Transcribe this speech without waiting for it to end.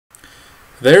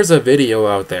There's a video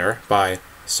out there by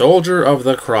Soldier of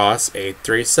the Cross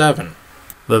 837.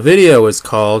 The video is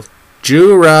called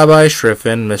Jew Rabbi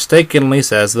Shriffen Mistakenly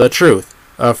Says the Truth,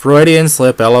 a Freudian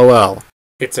Slip LOL.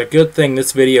 It's a good thing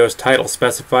this video's title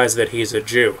specifies that he's a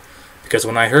Jew, because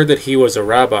when I heard that he was a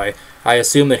rabbi, I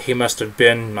assumed that he must have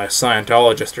been a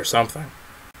Scientologist or something.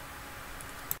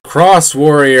 Cross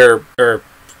Warrior,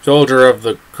 Soldier of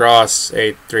the Cross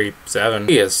 837,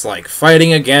 he is like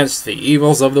fighting against the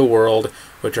evils of the world,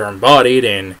 which are embodied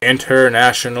in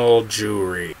international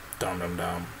Jewry. Dum dum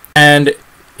dum. And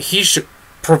he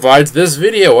provides this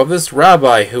video of this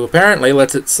rabbi who apparently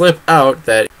lets it slip out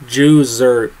that Jews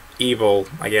are evil,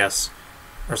 I guess,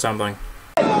 or something.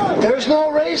 There's no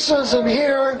racism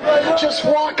here. Just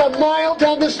walk a mile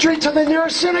down the street to the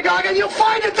nearest synagogue and you'll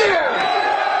find it there.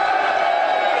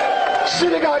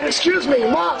 Synagogue, excuse me,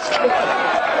 mosque.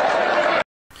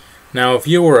 Now, if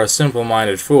you were a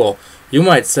simple-minded fool, you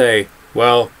might say,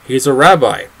 well, he's a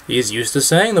rabbi. He's used to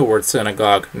saying the word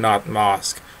synagogue, not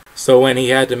mosque. So when he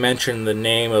had to mention the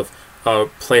name of a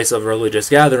place of religious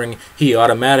gathering, he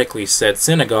automatically said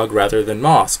synagogue rather than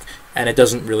mosque, and it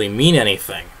doesn't really mean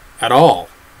anything at all.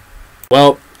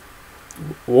 Well,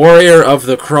 Warrior of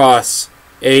the Cross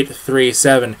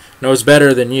 837 knows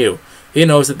better than you. He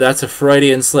knows that that's a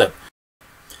Freudian slip.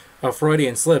 A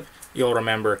Freudian slip, you'll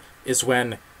remember, is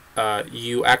when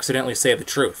you accidentally say the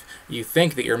truth. You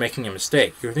think that you're making a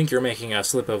mistake. You think you're making a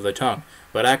slip of the tongue.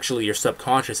 But actually your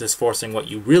subconscious is forcing what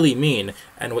you really mean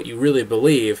and what you really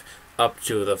believe up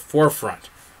to the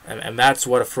forefront. And that's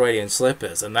what a Freudian slip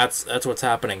is. And that's what's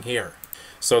happening here.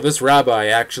 So this rabbi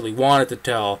actually wanted to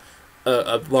tell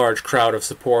a large crowd of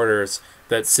supporters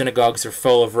that synagogues are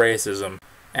full of racism.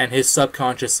 And his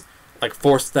subconscious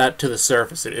forced that to the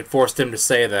surface. It forced him to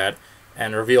say that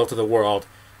and reveal to the world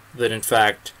that in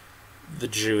fact the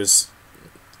Jews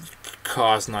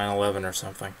caused 9/11 or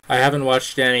something. I haven't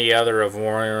watched any other of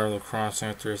Warrior of the Cross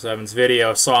 837's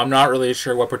videos, so I'm not really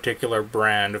sure what particular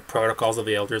brand of Protocols of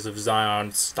the Elders of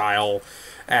Zion style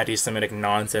anti-Semitic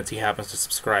nonsense he happens to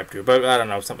subscribe to, but I don't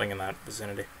know, something in that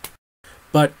vicinity.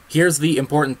 But here's the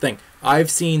important thing.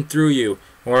 I've seen through you,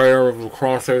 Warrior of the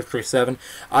Cross 837.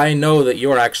 I know that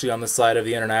you're actually on the side of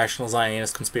the international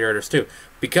Zionist conspirators too,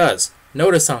 because,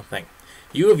 notice something.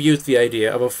 You have used the idea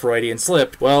of a Freudian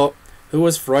slip. Well, who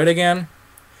was Freud again?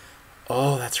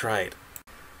 Oh, that's right.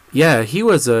 Yeah, he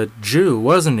was a Jew,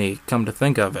 wasn't he? Come to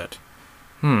think of it.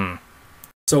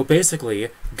 So basically,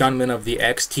 gunman of the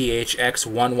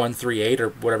XTHX1138,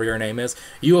 or whatever your name is,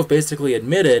 you have basically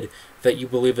admitted that you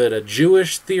believe that a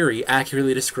Jewish theory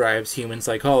accurately describes human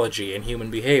psychology and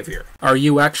human behavior. Are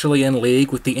you actually in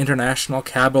league with the international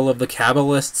cabal of the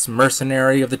Kabbalists,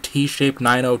 mercenary of the T-shaped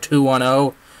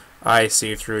 90210? I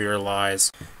see through your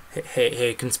lies.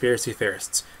 Hey, conspiracy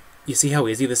theorists. You see how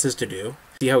easy this is to do?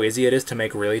 See how easy it is to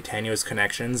make really tenuous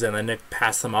connections and then to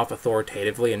pass them off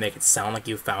authoritatively and make it sound like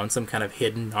you found some kind of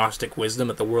hidden Gnostic wisdom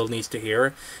that the world needs to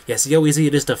hear? Yeah, see how easy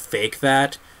it is to fake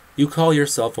that? You call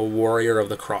yourself a warrior of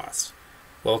the cross.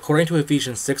 Well, according to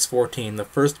Ephesians 6:14, the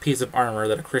first piece of armor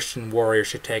that a Christian warrior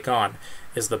should take on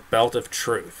is the belt of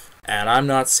truth. And I'm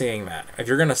not seeing that. If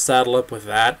you're going to saddle up with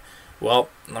that, well,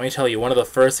 let me tell you, one of the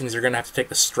first things you're going to have to take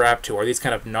the strap to are these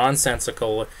kind of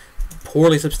nonsensical,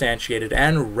 poorly substantiated,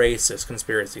 and racist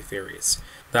conspiracy theories.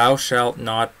 Thou shalt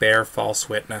not bear false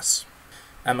witness.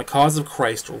 And the cause of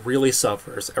Christ really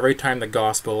suffers every time the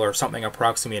gospel, or something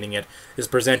approximating it, is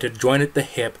presented joined at the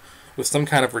hip with some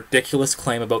kind of ridiculous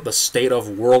claim about the state of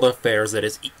world affairs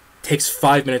that takes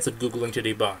 5 minutes of Googling to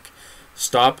debunk.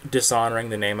 Stop dishonoring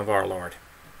the name of our Lord.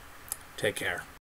 Take care.